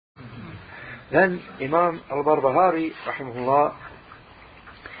Then Imam al-Barbahari, rahimahullah,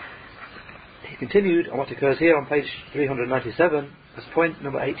 he continued on what occurs here on page 397 as point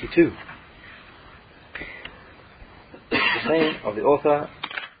number 82. The saying of the author,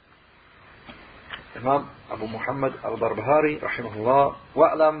 Imam Abu Muhammad al-Barbahari, rahimahullah,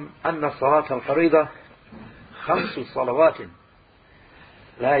 وَأْلَمْ أَنَّ الصَّلَاةَ الْفَرِيضَةَ خَمْسُ صَلَوَاتٍ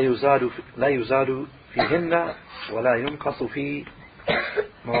لا يزاد فيهن ولا ينقص في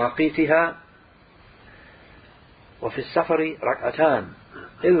مواقيتها وفي السفر ركعتان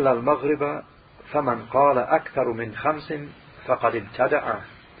إلا المغرب فمن قال أكثر من 5 فقد ابتدع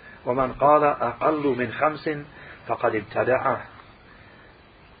ومن قال أقل من 5 فقد ابتدع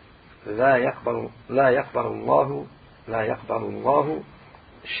لا يقبل الله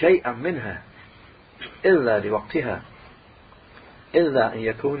شيئا منها إلا لوقتها إلا أن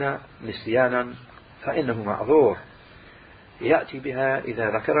يكون نسيانا فإنه معذور يأتي بها إذا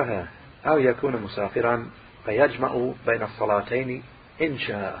ذكرها أو يكون مسافرا فيجمع بين الصلاتين إن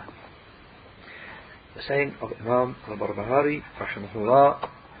شاء. The saying of Imam al-Barbahari rahimahullah,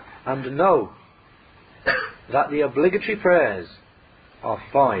 and know that the obligatory prayers are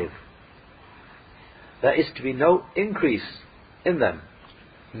 5. There is to be no increase in them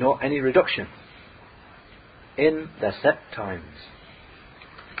nor any reduction in their set times.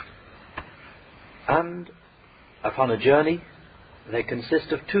 And upon a journey they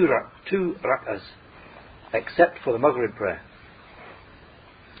consist of two rak'ahs, except for the Maghrib prayer.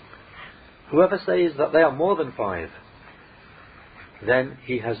 Whoever says that they are more than 5, then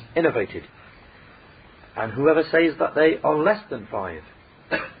he has innovated. And whoever says that they are less than 5,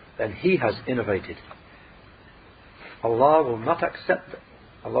 then he has innovated. Allah will not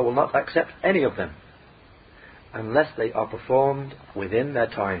accept any of them unless they are performed within their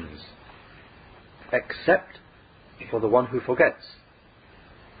times, except for the one who forgets.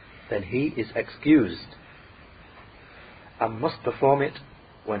 Then he is excused and must perform it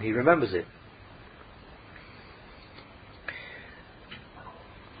when he remembers it.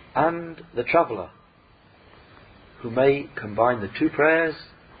 And the traveller, who may combine the 2 prayers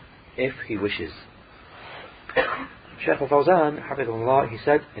if he wishes. Shaykh al-Fawzan, hafidhahullah, he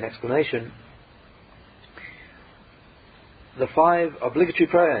said in explanation, the 5 obligatory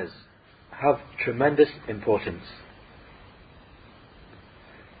prayers have tremendous importance,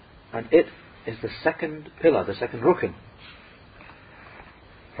 and it is the second pillar, the second rukn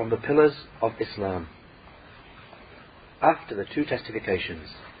from the pillars of Islam, after the 2 testifications.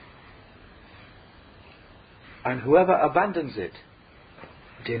 And whoever abandons it,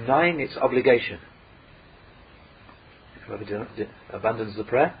 denying its obligation, whoever abandons the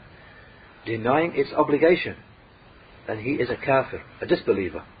prayer, denying its obligation, then he is a kafir, a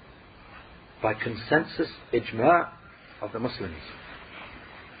disbeliever, by consensus ijma' of the Muslims.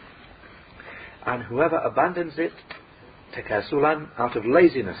 And whoever abandons it takasulan, out of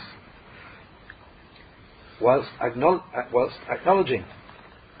laziness, whilst acknowledging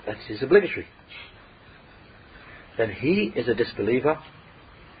that it is obligatory, then he is a disbeliever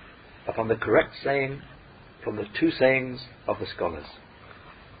upon the correct saying from the 2 sayings of the scholars.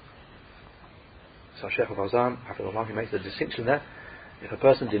 So Shaykh al-Fawzan, hafidhahullah, he makes the distinction there. If a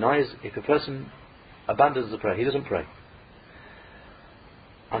person abandons the prayer, he doesn't pray,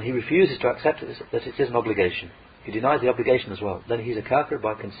 and he refuses to accept that it is an obligation, he denies the obligation as well, then he's a kafir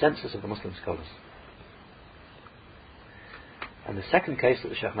by consensus of the Muslim scholars. And the second case that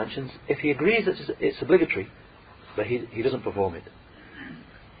the Shaykh mentions, if he agrees that it's obligatory, but he doesn't perform it,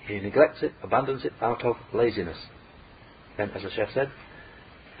 he neglects it, abandons it out of laziness, then, as the Shaykh said,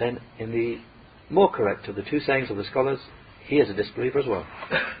 then in the more correct of the 2 sayings of the scholars, he is a disbeliever as well.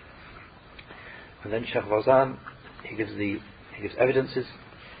 And then Shaykh Fawzan, he gives evidences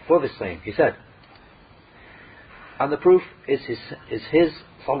for this saying. He said, and the proof is his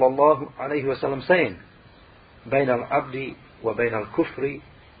sallallahu alayhi wa sallam saying, بين العبد وبين الكفر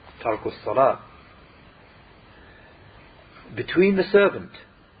ترك الصلاة, between the servant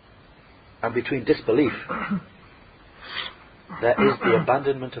and between disbelief there is the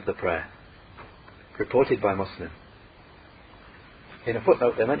abandonment of the prayer, reported by Muslim. In a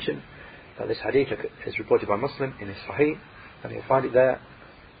footnote they mention that this hadith is reported by Muslim in his Sahih, and you'll find it there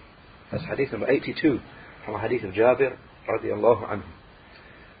as hadith number 82 from a hadith of Jabir radiyallahu anhu,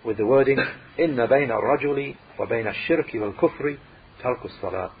 with the wording إِنَّ بَيْنَ الرَّجُلِ وَبَيْنَ الشِّرْكِ وَالْكُفْرِ تَرْكُ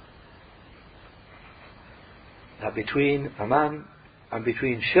الصَّلَاةِ, that between a man and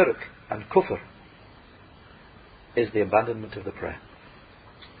between shirk and kufr is the abandonment of the prayer.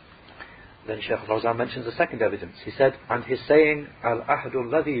 Then Shaykh al-Fawzan mentions the second evidence. He said, and his saying, الْأَحْدُ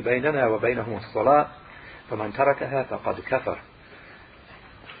الَّذِي بَيْنَنَا وَبَيْنَهُمُ الصَّلَاةِ فَمَنْ تَرَكَهَا فَقَدْ كَفَرَ,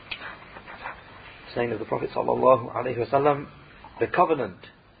 saying of the Prophet sallallahu alaihi wasallam, the covenant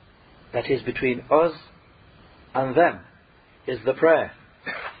that is between us and them is the prayer.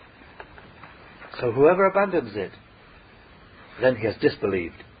 So whoever abandons it, then he has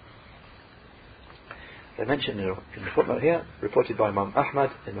disbelieved. They mention in the footnote here, reported by Imam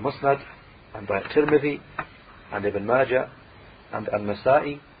Ahmad in the Musnad, and by Tirmidhi, and Ibn Majah, and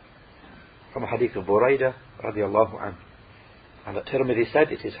An-Nasa'i, from a hadith of Buraidah radiallahu anhu. And that Tirmidhi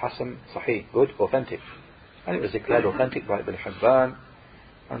said it is Hasan, Sahih, good, authentic. And it was declared authentic by Ibn Hibban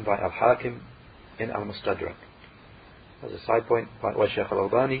and by Al-Hakim in Al-Mustadrak. As a side point, by Shaykh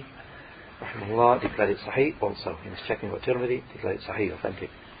Al-Albani rahimahullah declared it Sahih also. He was checking what Tirmidhi declared it Sahih, authentic.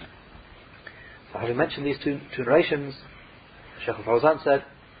 So having mentioned these two narrations, Shaykh Al-Fawzan said,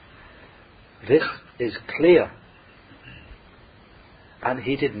 this is clear. And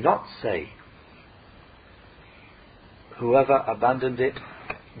he did not say, whoever abandoned it,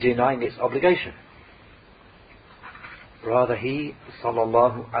 denying its obligation. Rather, he,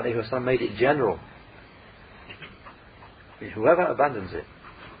 sallallahu alayhi wasallam, made it general. Whoever abandons it,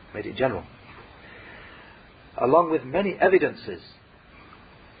 made it general. Along with many evidences,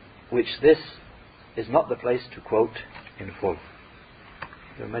 which this is not the place to quote in full.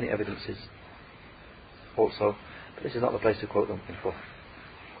 There are many evidences also, but this is not the place to quote them in full.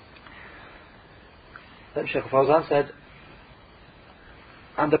 Then Shaykh Fawzan said,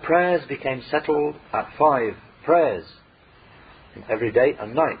 and the prayers became settled at 5 prayers in every day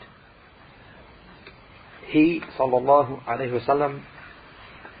and night. He, sallallahu alayhi wasallam,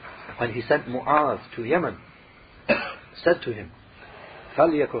 when he sent Mu'adh to Yemen, said to him,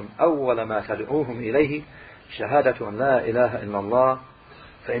 فَلْيَكُنْ أَوَّلَ مَا تَدْعُوهُمْ إِلَيْهِ شَهَادَةُ أَنْ لَا إِلَهَ إِلَّا اللَّهِ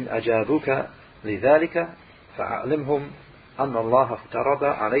فَإِنْ أَجَابُوكَ لِذَلِكَ فَأَعْلِمْهُمْ أَنَّ اللَّهَ افْتَرَضَ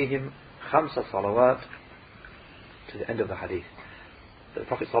عَلَيْهِمْ 5 صَلَوَاتٍ, to the end of the hadith. The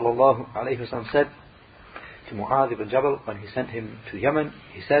Prophet sallallahu alayhi wasallam said to Mu'adh ibn Jabal when he sent him to Yemen,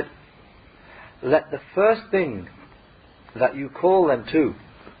 he said, let the first thing that you call them to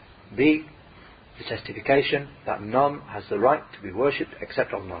be the testification that none has the right to be worshipped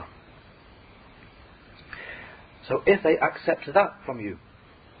except Allah. So if they accept that from you,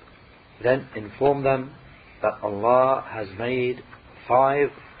 then inform them that Allah has made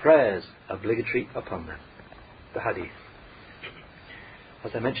 5 prayers obligatory upon them. The hadith,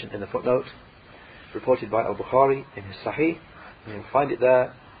 as I mentioned in the footnote, reported by Al-Bukhari in his Sahih, and you'll find it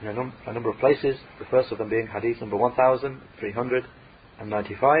there in a number of places, the first of them being hadith number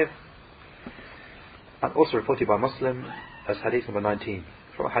 1395, and also reported by Muslim as hadith number 19,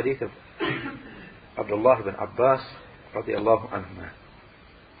 from a hadith of Abdullah ibn Abbas radiallahu anhuma.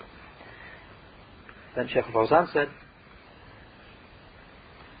 Then Shaykh Fawzan said,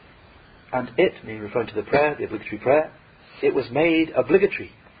 and it, meaning referring to the prayer, the obligatory prayer, it was made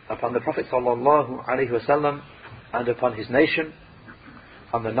obligatory upon the Prophet sallallahu alaihi wasallam and upon his nation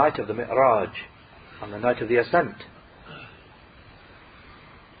on the night of the Mi'raj, on the night of the ascent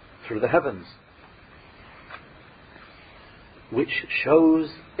through the heavens, which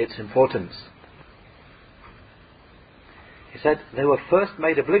shows its importance. He said they were first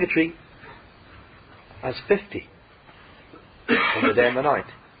made obligatory as 50 in the day and the night,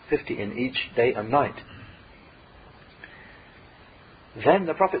 50 in each day and night. Then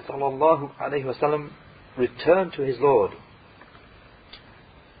the Prophet sallallahu alaihi wasallam returned to his Lord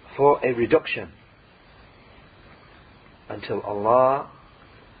for a reduction until Allah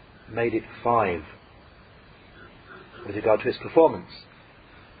made it 5 with regard to its performance,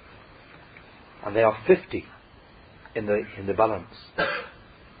 and they are 50 in the balance,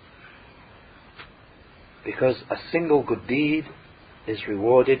 because a single good deed is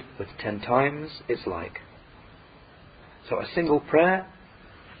rewarded with 10 times its like. So a single prayer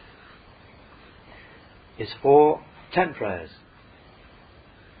is for 10 prayers.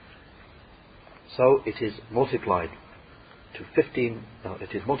 So it is multiplied to 50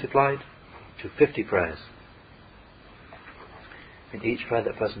 prayers. In each prayer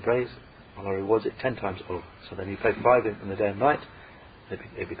that person prays, Allah rewards it 10 times over. So then you pray 5 in the day and night,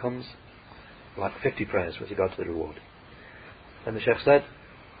 it becomes like 50 prayers with regard to the reward. Then the Shaykh said,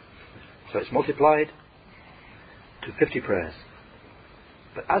 so it's multiplied to 50 prayers.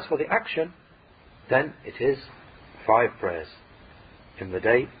 But as for the action, then it is 5 prayers in the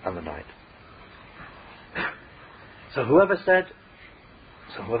day and the night. So whoever says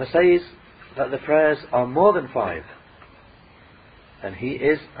that the prayers are more than 5, then he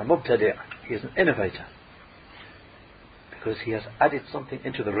is a mubtadi', he is an innovator, because he has added something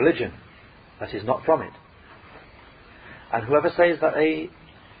into the religion that is not from it. And whoever says that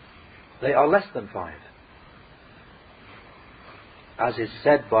they are less than 5, as is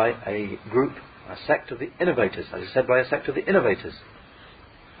said by a group a sect of the innovators, as is said by a sect of the innovators,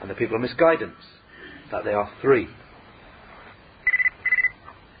 and the people of misguidance, that they are three.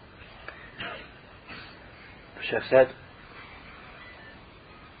 The Shaykh said,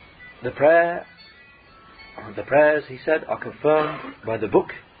 the prayers, he said, are confirmed by the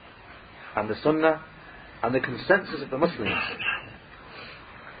book and the sunnah and the consensus of the Muslims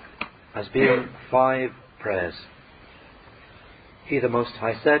as being 5 prayers. He, the Most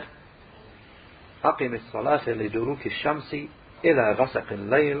High, said, أقم الصلاة لدلوك الشمس إلى غسق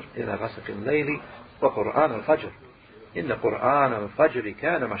الليل وقرآن الفجر إن قرآن الفجر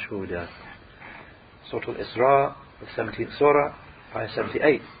كان مشهودا. Surah Al-Isra, the 17th Surah, Ayah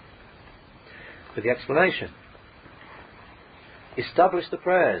 78. With the explanation, establish the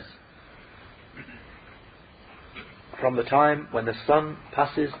prayers from the time when the sun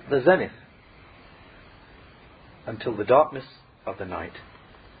passes the zenith until the darkness of the night,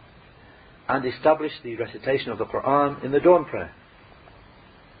 and establish the recitation of the Quran in the dawn prayer.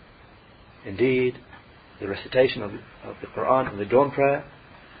 Indeed, the recitation of the Quran in the dawn prayer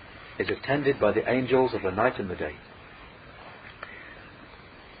is attended by the angels of the night and the day.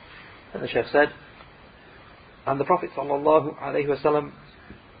 And the Shaykh said, and the Prophet ﷺ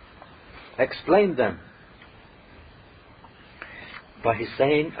explained them by his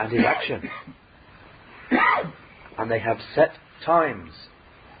saying and his action, and they have set times.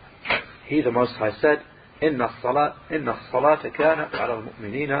 He, the Most High, said, إن الصلاة كانت على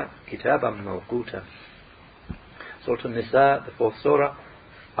المؤمنين كتابا موقوتا. Surah An-Nisa, the 4th Surah,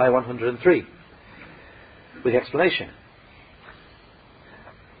 Ayah 103. With the explanation,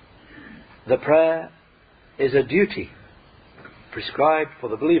 the prayer is a duty prescribed for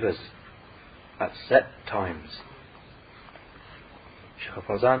the believers at set times. Shaykh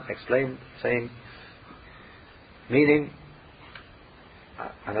Fawzan explained, saying, meaning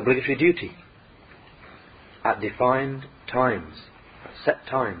an obligatory duty at defined times, at set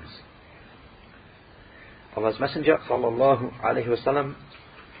times. Allah's Messenger sallallahu alaihi wasallam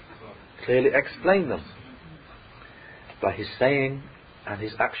clearly explained them by his saying and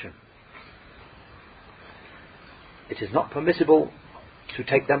his action. It is not permissible to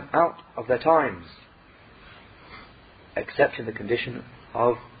take them out of their times, except in the condition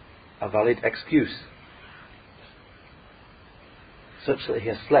of a valid excuse, such that he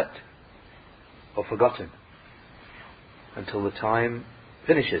has slept or forgotten until the time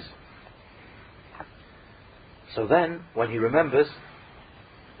finishes. So then, when he remembers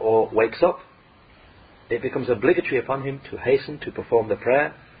or wakes up, it becomes obligatory upon him to hasten to perform the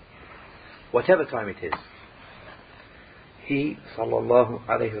prayer, whatever time it is. He, sallallahu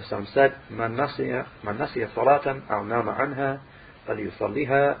alayhi wa sallam, said, من نسي صلاة أو نام عنها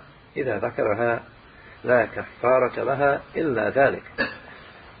فليصليها إذا ذكرها لا كفارة لها إلا ذلك.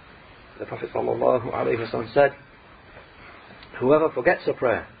 The Prophet sallallahu alayhi wa sallam said, whoever forgets a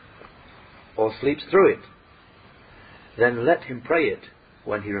prayer or sleeps through it, then let him pray it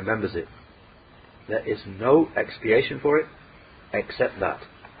when he remembers it. There is no expiation for it except that.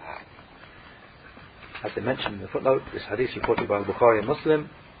 As they mentioned in the footnote, this hadith reported by Al-Bukhari and Muslim.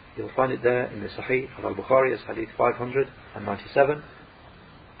 You'll find it there in the Sahih of Al-Bukhari as hadith 597,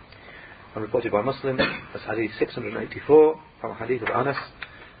 and reported by Muslim as hadith 684 from hadith of Anas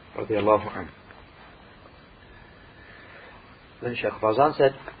radiyallahu anhu. Then Shaykh Fawzan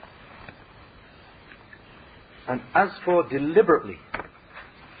said, and as for deliberately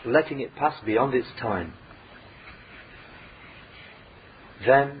letting it pass beyond its time,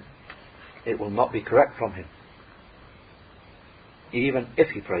 then it will not be correct from him, even if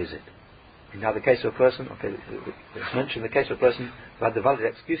he prays it. Now the case of a person, let's mention the case of a person who had the valid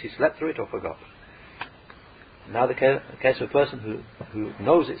excuse, he slept through it or forgot. Now the case of a person who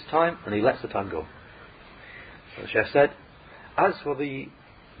knows it's time and he lets the time go. So the Shaykh said, as for the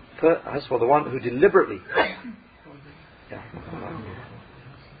one who deliberately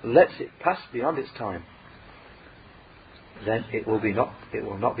lets it pass beyond its time, then it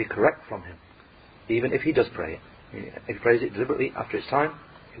will not be correct from him, even if he does pray it. If he prays it deliberately after its time,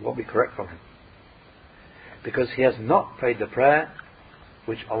 it won't be correct from him, because he has not prayed the prayer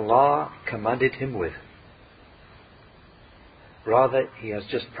which Allah commanded him with. Rather, he has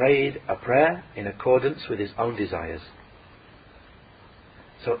just prayed a prayer in accordance with his own desires.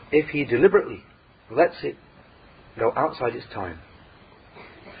 So if he deliberately lets it go outside its time,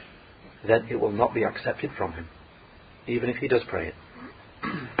 then it will not be accepted from him, even if he does pray it.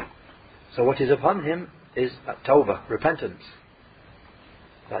 So what is upon him is tawbah, repentance,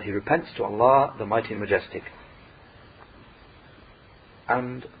 that he repents to Allah the Mighty and Majestic,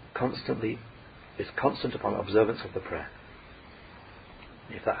 and is constant upon observance of the prayer.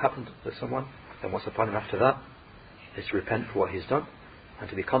 If that happened with someone, then what's upon him after that is to repent for what he's done and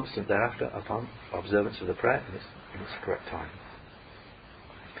to be constant thereafter upon observance of the prayer in its correct time.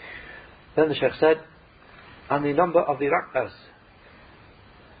 Then the Shaykh said, and the number of the rak'ahs,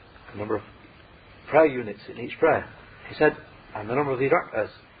 the number of prayer units in each prayer. He said, and the number of the rak'ahs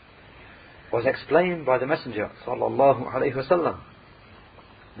was explained by the Messenger sallallahu alaihi wasallam.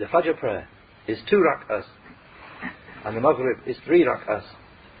 The Fajr prayer is 2 rak'ahs and the Maghrib is 3 rak'ahs,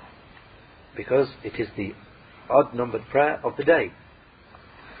 because it is the odd numbered prayer of the day.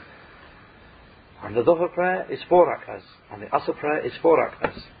 And the Dhuhr prayer is 4 rak'ahs, and the Asr prayer is 4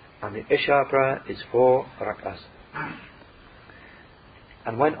 rak'ahs, and the Isha prayer is 4 rak'ahs.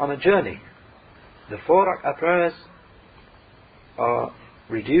 And when on a journey, the 4 rak'ah prayers are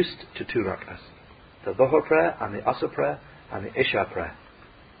reduced to 2 rak'ahs. The Dhuhr prayer and the Asr prayer and the Isha prayer,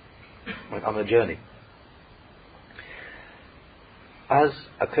 when on a journey. As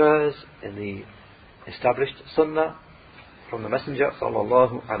occurs in the established Sunnah from the Messenger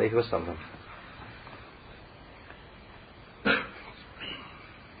sallallahu alaihi wasallam.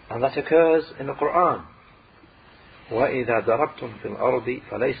 And that occurs in the Quran. وَإِذَا دَرَبْتُمْ فِي الْأَرْضِ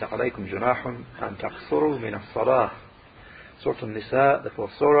فَلَيْسَ عَلَيْكُمْ جُنَاحٌ أَن تَقْصُرُوا مِنَ الصَّلَاةِ. Surah An-Nisa, the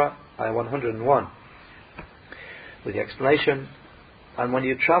 4th Surah, Ayah 101. With the explanation, and when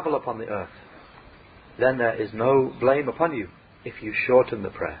you travel upon the earth, then there is no blame upon you if you shorten the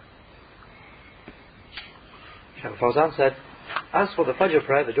prayer. Shaykh Fawzan said, as for the Fajr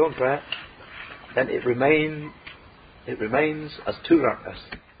prayer, the dawn prayer, then it remains as 2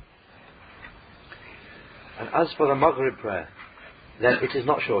 rak'ahs. And as for the Maghrib prayer, then it is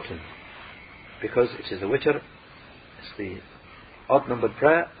not shortened, because it is the witr, it's the odd numbered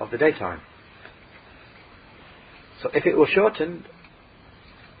prayer of the daytime. So if it were shortened,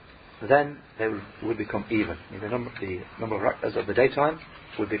 then they would become even. The number of rak'ahs of the daytime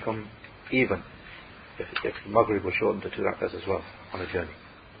would become even if Maghrib was shortened to 2 rak'ahs as well on a journey.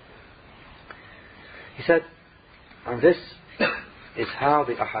 He said, and this is how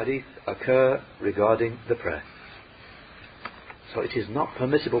the ahadith occur regarding the prayer. So it is not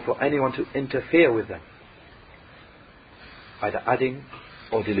permissible for anyone to interfere with them, either adding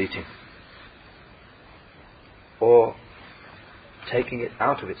or deleting, or taking it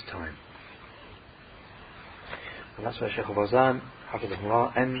out of its time. And that's where Shaykh Fawzan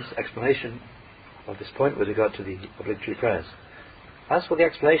hafidhahullah ends explanation of this point with regard to the obligatory prayers. As for the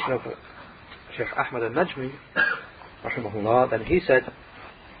explanation of Shaykh Ahmad al-Najmi rahimahullah, then he said,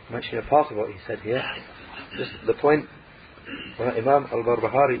 mentioning a part of what he said here, just the point where Imam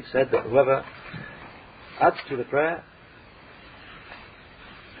al-Barbahari said that whoever adds to the prayer,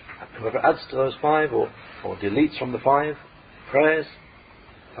 whoever adds to those 5 or deletes from the 5 prayers,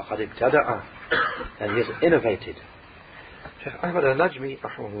 فَقَدْ ابْتَدَعَ, and he has innovated. Shaykh Ahmad al-Najmi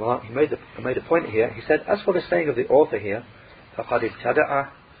rahimahullah, he made a point here. He said, as for the saying of the author here, فَقَدْ ابْتَدَعَ,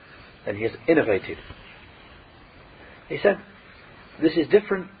 then he has innovated. He said, this is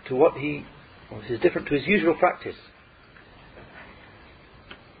different to his usual practice.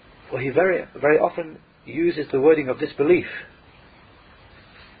 For he very, very often uses the wording of disbelief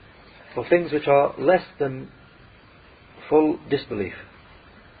for things which are less than full disbelief.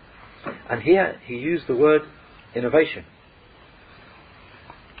 And here he used the word innovation,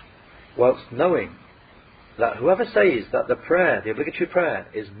 whilst knowing that whoever says that the prayer, the obligatory prayer,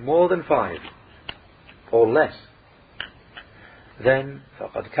 is more than 5 or less, then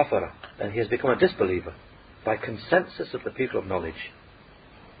فَقَدْ كَفَرَ, then he has become a disbeliever by consensus of the people of knowledge.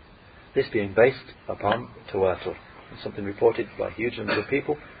 This being based upon tawatur, something reported by huge numbers of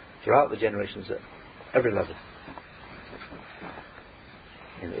people throughout the generations at every level.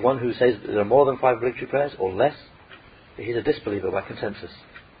 And the one who says that there are more than 5 obligatory prayers or less, he's a disbeliever by consensus.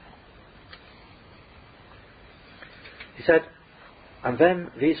 He said, and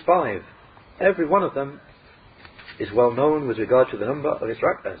then these 5, every one of them is well known with regard to the number of its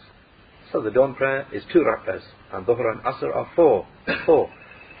rak'ahs. So the dawn prayer is 2 rak'ahs, and Dhuhr and Asr are 4,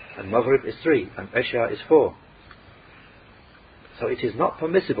 and Maghrib is 3, and Isha is 4. So it is not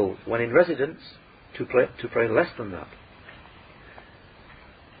permissible when in residence to pray less than that.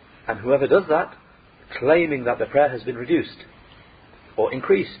 And whoever does that, claiming that the prayer has been reduced or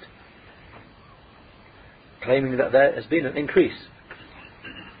increased, claiming that there has been an increase,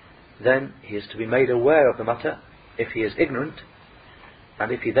 then he is to be made aware of the matter if he is ignorant,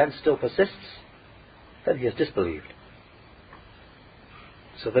 and if he then still persists, then he has disbelieved.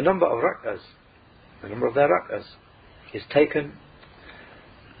 So the number of rak'ahs, the number of their rak'ahs, is taken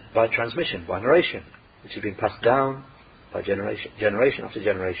by transmission, by narration, which has been passed down by generation after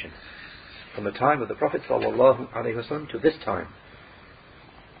generation, from the time of the Prophet ﷺ to this time.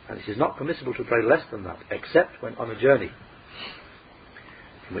 And it is not permissible to pray less than that, except when on a journey,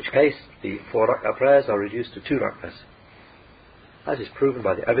 in which case the 4 rak'ah prayers are reduced to 2 rak'ahs, as is proven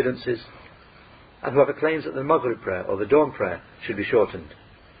by the evidences. And whoever claims that the Maghrib prayer or the dawn prayer should be shortened,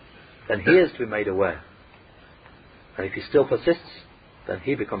 then he is to be made aware. And if he still persists, then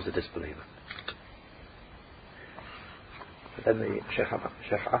he becomes a disbeliever. But then the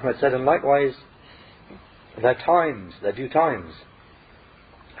Shaykh Ahmed said, and likewise, their due times,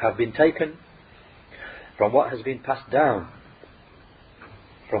 have been taken from what has been passed down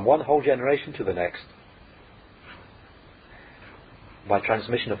from one whole generation to the next, by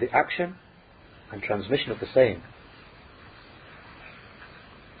transmission of the action and transmission of the saying.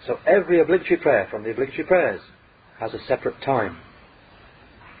 So every obligatory prayer from the obligatory prayers has a separate time,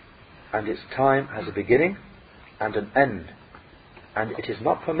 and its time has a beginning and an end, and it is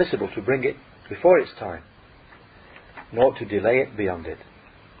not permissible to bring it before its time, nor to delay it beyond it,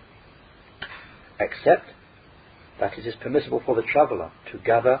 except that it is permissible for the traveller to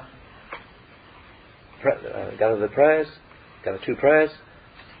gather the prayers, gather 2 prayers,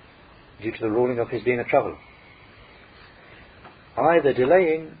 due to the ruling of his being a traveller, either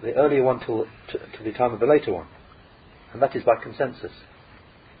delaying the earlier one to the time of the later one, and that is by consensus,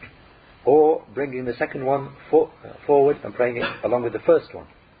 or bringing the second one forward and praying it along with the first one,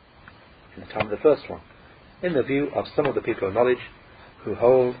 in the time of the first one, in the view of some of the people of knowledge who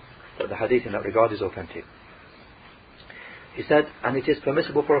hold that the hadith in that regard is authentic. He said, and it is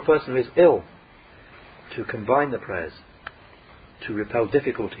permissible for a person who is ill to combine the prayers to repel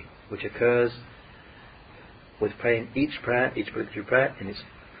difficulty which occurs with praying each obligatory prayer in its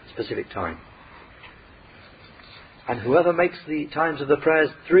specific time. And whoever makes the times of the prayers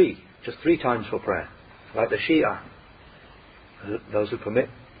just 3 times for prayer, like the Shia, those who permit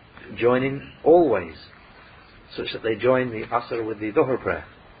joining always, such that they join the Asr with the Dhuhr prayer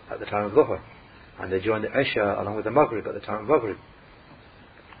at the time of Dhuhr, and they join the Isha along with the Maghrib at the time of Maghrib,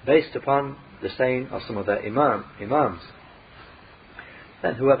 based upon the saying of some of their imams.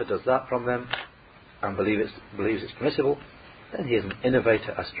 Then whoever does that from them and believes it's permissible, then he is an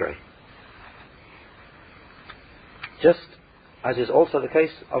innovator astray. Just as is also the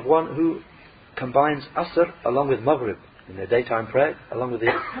case of one who combines Asr along with Maghrib in their daytime prayer along with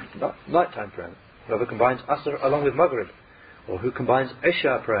the nighttime prayer. Whoever combines Asr along with Maghrib, or who combines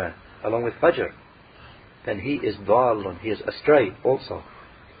Isha prayer along with Fajr, then he is dhalun, he is astray also.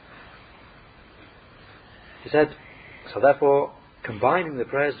 He said, so therefore combining the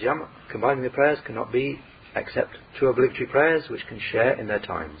prayers cannot be except 2 obligatory prayers which can share in their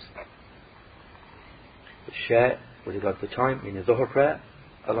times, which share with regard to the time, meaning Dhuhr prayer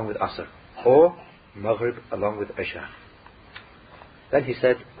along with Asr, or Maghrib along with Isha. Then he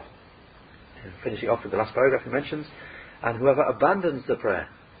said, finishing off with the last paragraph, he mentions, and whoever abandons the prayer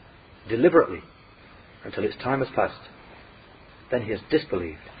deliberately until its time has passed, then he has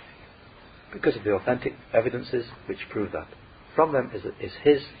disbelieved, because of the authentic evidences which prove that. From them is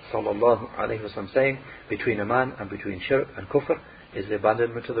his sallallahu alayhi wasallam saying, between a man and between shirk and kufr is the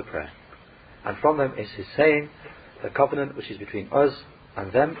abandonment of the prayer. And from them is his saying, the covenant which is between us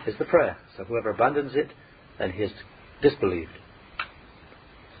and them is the prayer. So whoever abandons it, then he has disbelieved.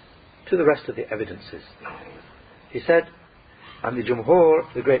 To the rest of the evidences, he said, and the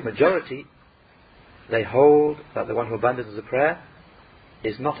Jumhur, the great majority, they hold that the one who abandons the prayer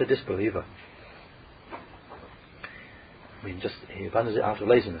is not a disbeliever. I mean, he abandons it out of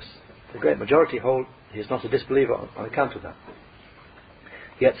laziness. The great majority hold he is not a disbeliever on account of that.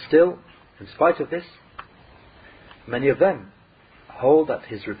 Yet still, in spite of this, many of them hold that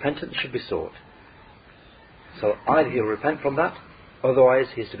his repentance should be sought. So either he will repent from that, otherwise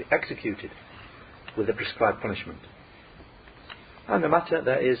he is to be executed with the prescribed punishment. And no matter,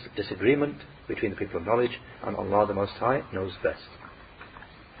 there is disagreement between the people of knowledge, and Allah the Most High knows best.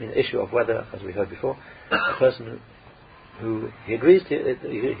 In the issue of whether, as we heard before, a person who he agrees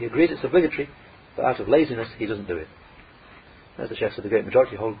it's obligatory, but out of laziness he doesn't do it. As the Shaykh said, the great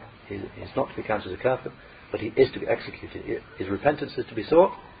majority hold he is not to be counted as a kafir, but he is to be executed. His repentance is to be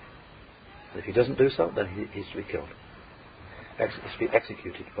sought. If he doesn't do so, then he is to be killed. He is to be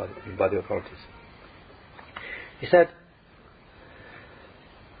executed by the authorities. He said,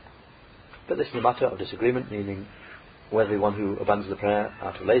 but this is a matter of disagreement, meaning whether the one who abandons the prayer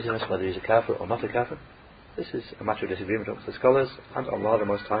out of laziness, whether he is a kafir or not a kafir. This is a matter of disagreement amongst the scholars, and Allah the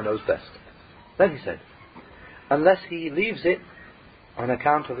Most High knows best. Then he said, unless he leaves it on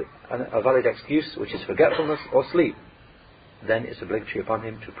account of a valid excuse, which is forgetfulness or sleep, then it's obligatory upon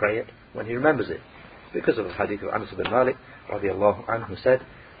him to pray it when he remembers it. Because of the hadith of Anas ibn Malik radiallahu anhu said,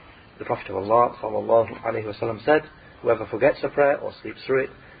 the Prophet of Allah sallallahu alayhi wasallam said, whoever forgets a prayer or sleeps through it,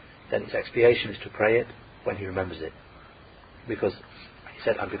 then its expiation is to pray it when he remembers it. Because he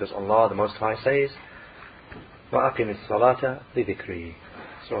said, and because Allah the Most High says, وَأَقِمِ الصَّلَاةَ لِذِكْرِي.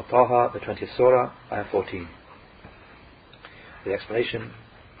 Surah Taha, the 20th Surah, Ayah 14. The explanation,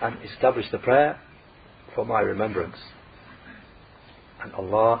 and establish the prayer for my remembrance. And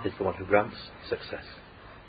Allah is the one who grants success.